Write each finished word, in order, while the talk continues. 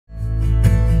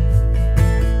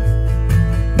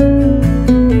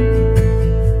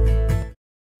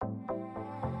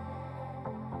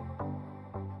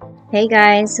Hey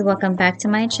guys, welcome back to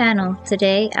my channel.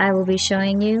 Today I will be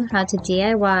showing you how to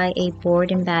DIY a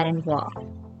board and batten wall.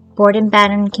 Board and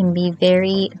batten can be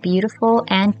very beautiful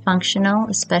and functional,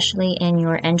 especially in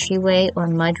your entryway or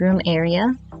mudroom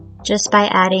area. Just by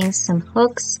adding some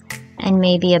hooks and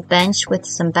maybe a bench with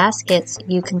some baskets,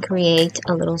 you can create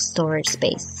a little storage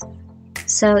space.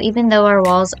 So even though our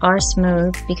walls are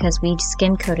smooth because we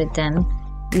skim coated them,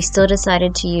 we still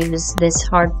decided to use this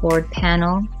hardboard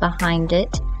panel behind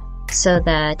it so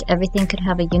that everything could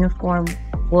have a uniform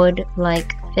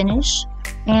wood-like finish,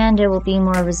 and it will be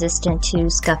more resistant to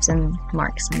scuffs and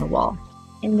marks on the wall.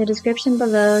 In the description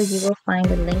below, you will find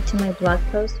a link to my blog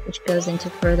post which goes into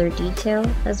further detail,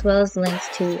 as well as links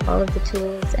to all of the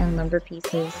tools and lumber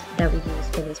pieces that we use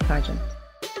for this project.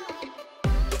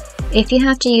 If you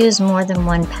have to use more than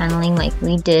one paneling like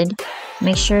we did,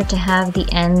 make sure to have the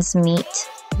ends meet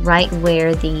right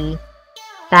where the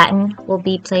batten will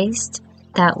be placed.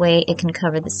 That way it can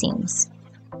cover the seams.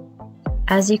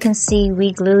 As you can see,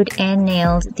 we glued and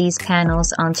nailed these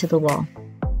panels onto the wall.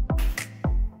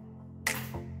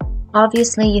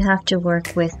 Obviously you have to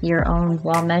work with your own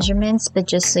wall measurements, but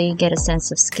just so you get a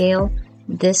sense of scale,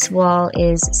 this wall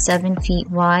is 7 feet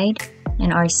wide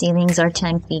and our ceilings are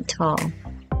 10 feet tall.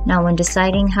 Now when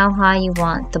deciding how high you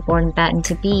want the board and batten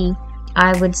to be,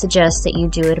 I would suggest that you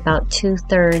do it about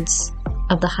 2/3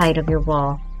 of the height of your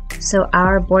wall. So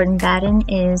our board and batten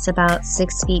is about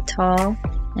 6 feet tall,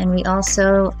 and we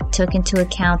also took into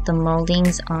account the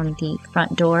moldings on the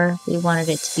front door. We wanted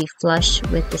it to be flush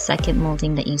with the second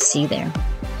molding that you see there.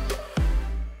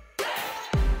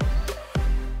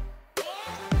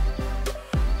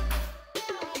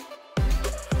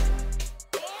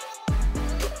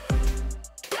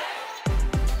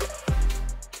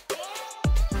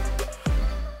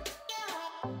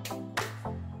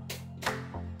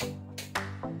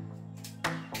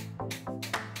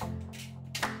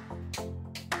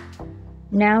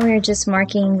 Now we're just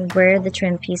marking where the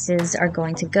trim pieces are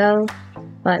going to go,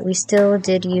 but we still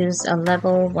did use a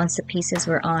level once the pieces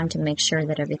were on to make sure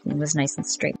that everything was nice and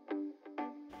straight.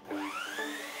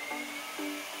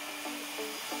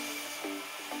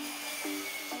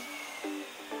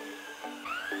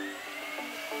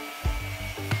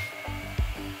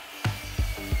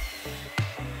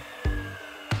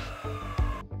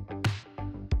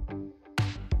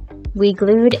 We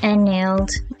glued and nailed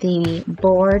the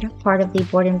board part of the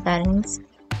board and battens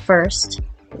first,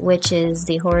 which is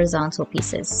the horizontal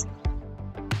pieces.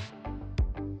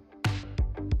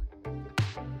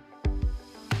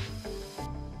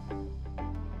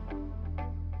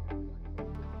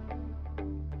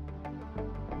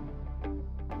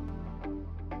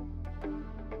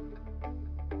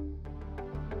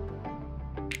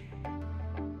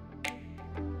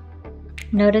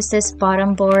 Notice this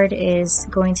bottom board is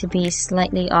going to be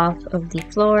slightly off of the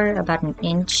floor, about 1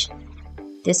 inch.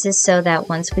 This is so that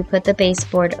once we put the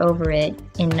baseboard over it,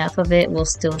 enough of it will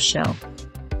still show.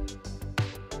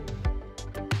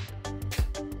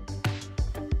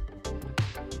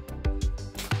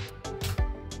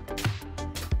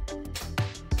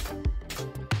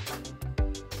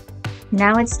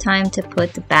 Now it's time to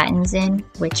put the battens in,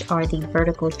 which are the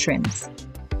vertical trims.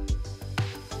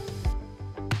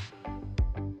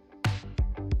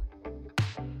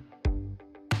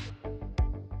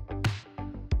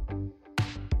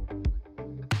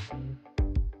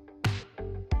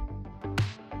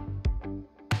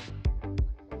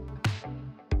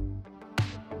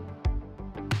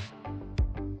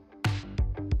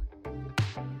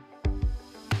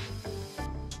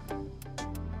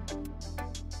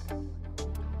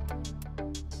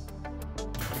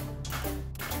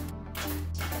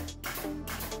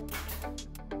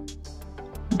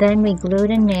 Then we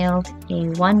glued and nailed a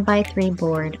 1x3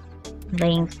 board,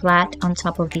 laying flat on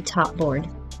top of the top board.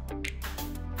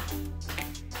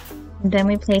 Then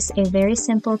we placed a very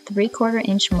simple 3/4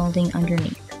 inch molding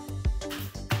underneath.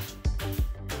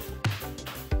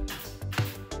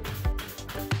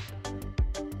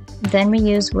 Then we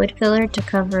used wood filler to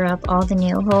cover up all the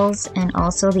nail holes and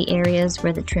also the areas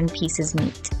where the trim pieces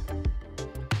meet.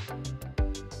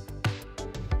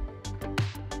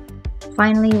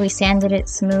 Finally, we sanded it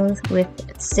smooth with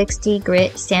 60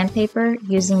 grit sandpaper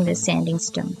using the sanding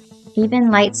stone. Even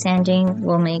light sanding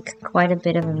will make quite a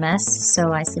bit of a mess,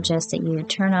 so I suggest that you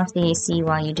turn off the AC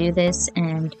while you do this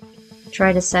and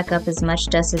try to suck up as much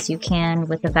dust as you can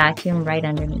with a vacuum right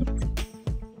underneath.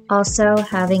 Also,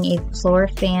 having a floor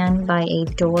fan by a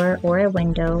door or a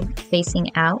window facing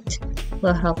out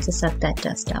will help to suck that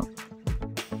dust out.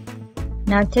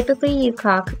 Now typically you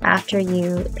caulk after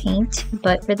you paint,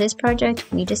 but for this project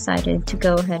we decided to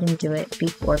go ahead and do it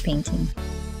before painting.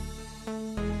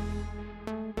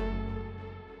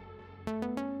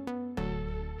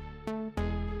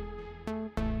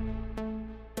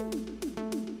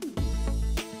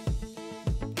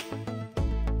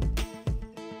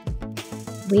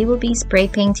 We will be spray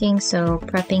painting, so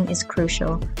prepping is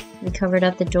crucial. We covered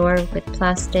up the door with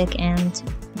plastic and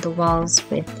the walls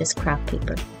with this craft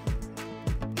paper.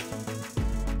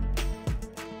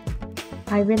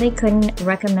 I really couldn't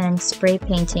recommend spray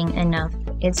painting enough.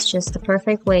 It's just the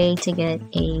perfect way to get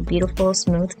a beautiful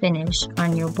smooth finish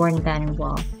on your board and batten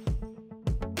wall.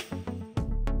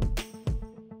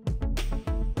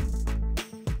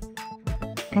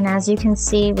 And as you can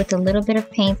see, with a little bit of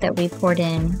paint that we poured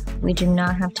in, we do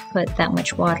not have to put that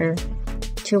much water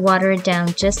to water it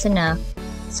down just enough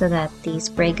so that the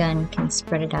spray gun can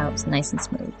spread it out nice and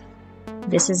smooth.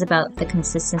 This is about the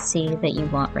consistency that you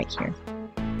want right here.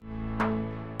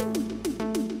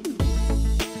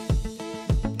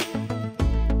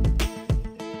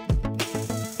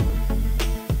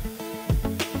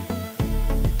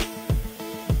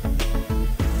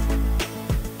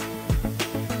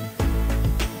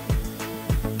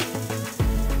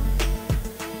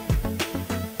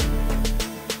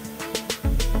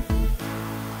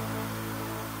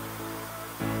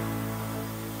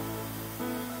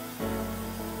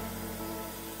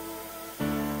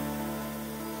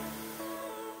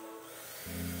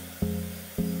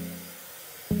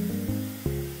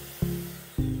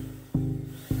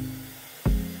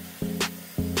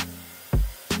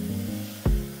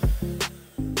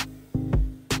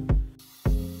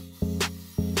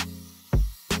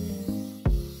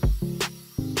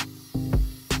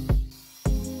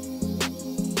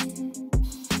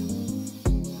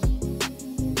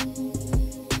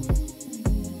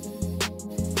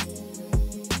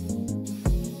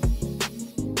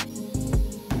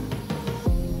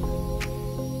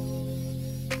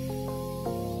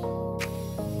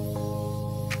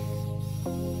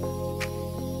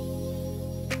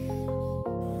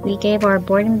 We gave our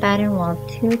board and batten wall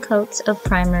 2 coats of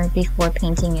primer before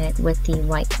painting it with the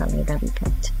white color that we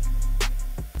picked.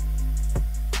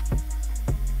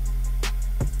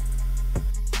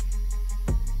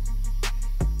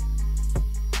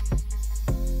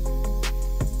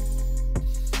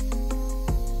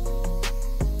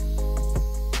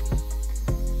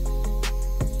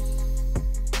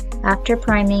 After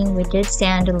priming, we did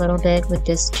sand a little bit with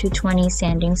this 220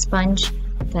 sanding sponge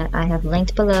that I have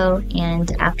linked below, and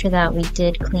after that we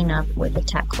did clean up with a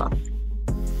tack cloth.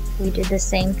 We did the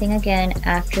same thing again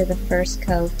after the first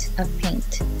coat of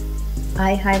paint.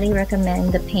 I highly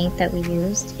recommend the paint that we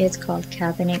used. It's called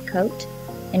Cabinet Coat,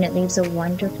 and it leaves a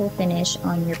wonderful finish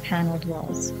on your paneled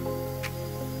walls.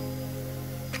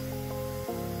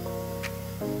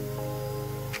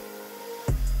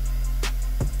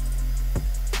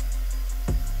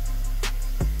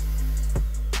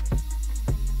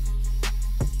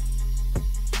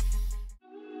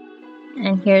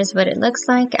 And here's what it looks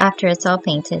like after it's all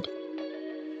painted.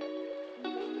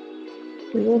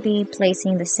 We will be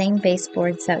placing the same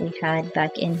baseboards that we had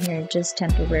back in here just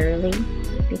temporarily,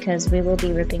 because we will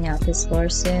be ripping out this floor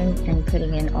soon and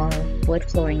putting in all wood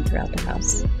flooring throughout the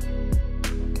house.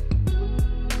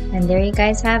 And there you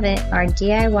guys have it, our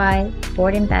DIY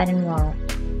board and batten wall.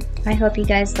 I hope you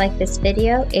guys liked this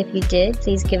video. If you did,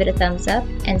 please give it a thumbs up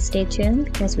and stay tuned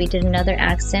because we did another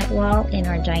accent wall in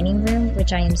our dining room,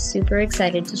 which I am super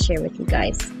excited to share with you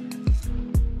guys.